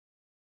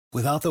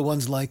Without the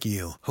ones like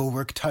you, who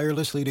work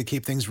tirelessly to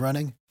keep things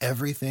running,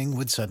 everything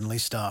would suddenly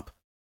stop.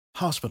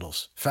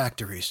 Hospitals,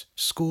 factories,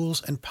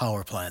 schools, and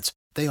power plants,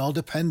 they all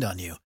depend on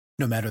you.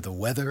 No matter the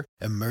weather,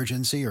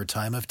 emergency, or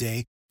time of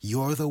day,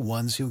 you're the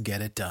ones who get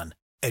it done.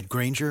 At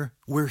Grainger,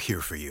 we're here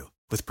for you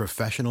with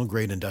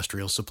professional-grade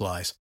industrial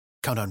supplies.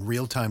 Count on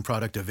real-time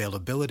product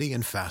availability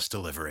and fast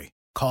delivery.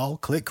 Call,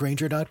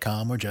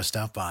 clickgrainger.com, or just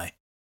stop by.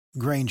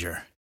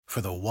 Grainger, for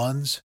the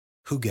ones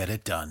who get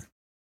it done.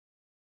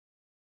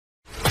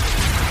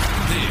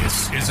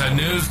 This is a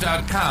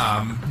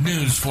News.com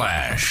news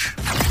flash.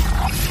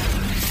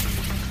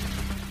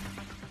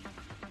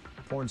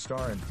 Porn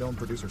star and film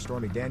producer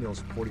Stormy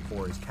Daniels,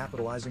 44, is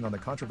capitalizing on the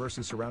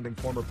controversy surrounding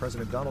former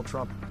President Donald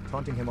Trump,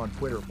 taunting him on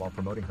Twitter while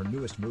promoting her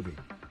newest movie.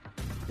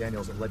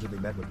 Daniels allegedly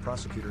met with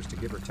prosecutors to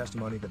give her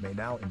testimony that may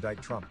now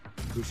indict Trump,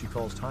 who she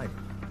calls tiny.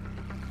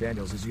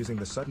 Daniels is using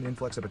the sudden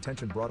influx of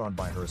attention brought on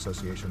by her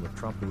association with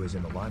Trump, who is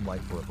in the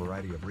limelight for a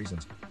variety of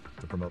reasons,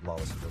 to promote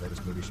Lawless, the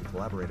latest movie she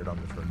collaborated on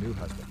with her new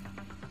husband,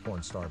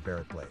 porn star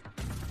Barrett Blade.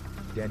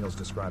 Daniels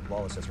described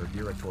Lawless as her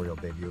directorial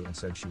debut and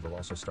said she will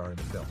also star in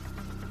the film.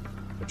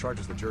 The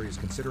charges the jury is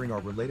considering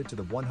are related to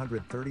the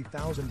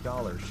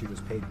 $130,000 she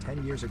was paid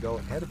 10 years ago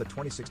ahead of the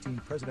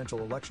 2016 presidential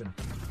election,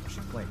 she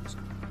claims.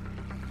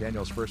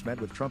 Daniels first met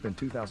with Trump in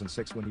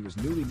 2006 when he was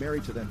newly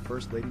married to then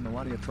First Lady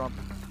Melania Trump.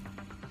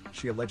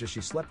 She alleges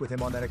she slept with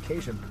him on that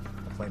occasion,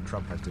 a claim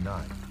Trump has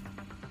denied.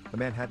 The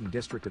Manhattan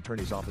District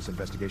Attorney's Office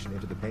investigation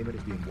into the payment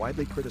is being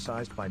widely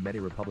criticized by many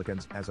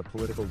Republicans as a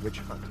political witch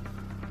hunt.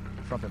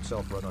 Trump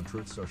himself wrote on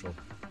Truth Social,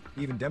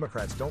 "Even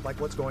Democrats don't like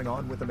what's going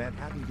on with the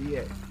Manhattan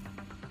DA.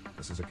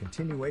 This is a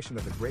continuation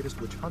of the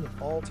greatest witch hunt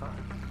of all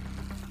time."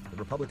 The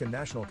Republican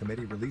National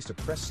Committee released a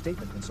press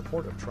statement in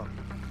support of Trump.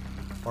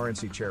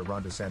 RNC Chair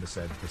Ron DeSantis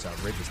said it's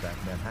outrageous that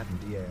Manhattan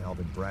DA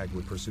Alvin Bragg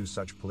would pursue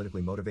such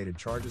politically motivated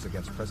charges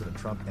against President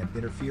Trump and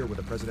interfere with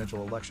a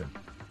presidential election.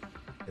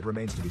 It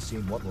remains to be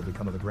seen what will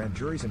become of the grand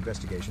jury's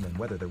investigation and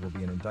whether there will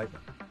be an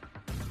indictment.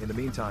 In the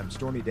meantime,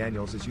 Stormy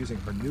Daniels is using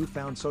her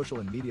newfound social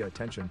and media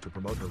attention to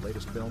promote her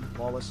latest film,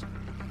 Lawless.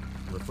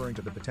 Referring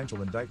to the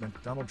potential indictment,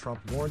 Donald Trump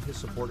warned his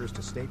supporters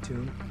to stay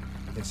tuned,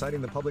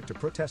 inciting the public to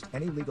protest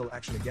any legal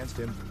action against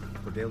him,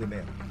 for Daily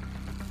Mail.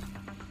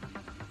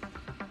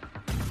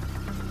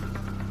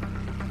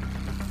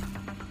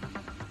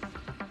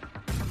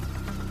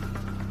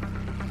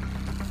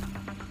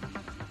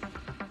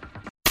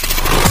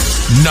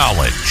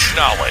 Knowledge.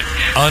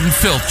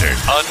 Unfiltered.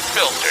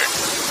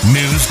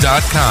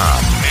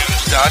 News.com.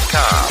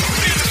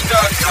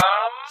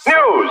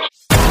 News.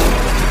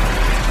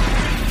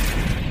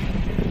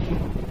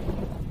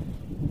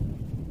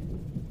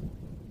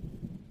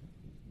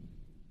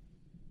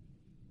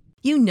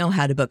 You know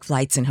how to book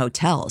flights and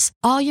hotels.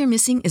 All you're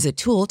missing is a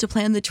tool to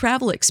plan the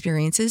travel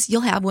experiences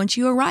you'll have once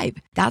you arrive.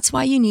 That's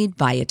why you need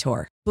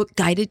Viator. Book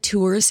guided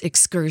tours,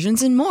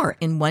 excursions, and more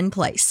in one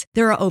place.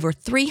 There are over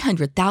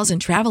 300,000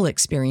 travel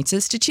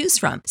experiences to choose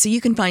from, so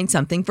you can find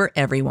something for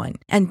everyone.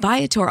 And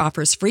Viator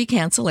offers free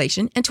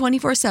cancellation and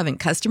 24/7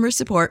 customer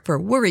support for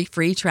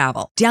worry-free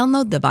travel.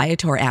 Download the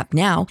Viator app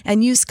now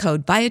and use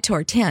code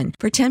Viator10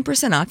 for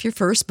 10% off your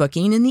first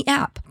booking in the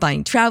app.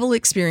 Find travel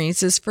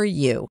experiences for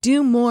you.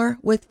 Do more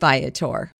with Viator.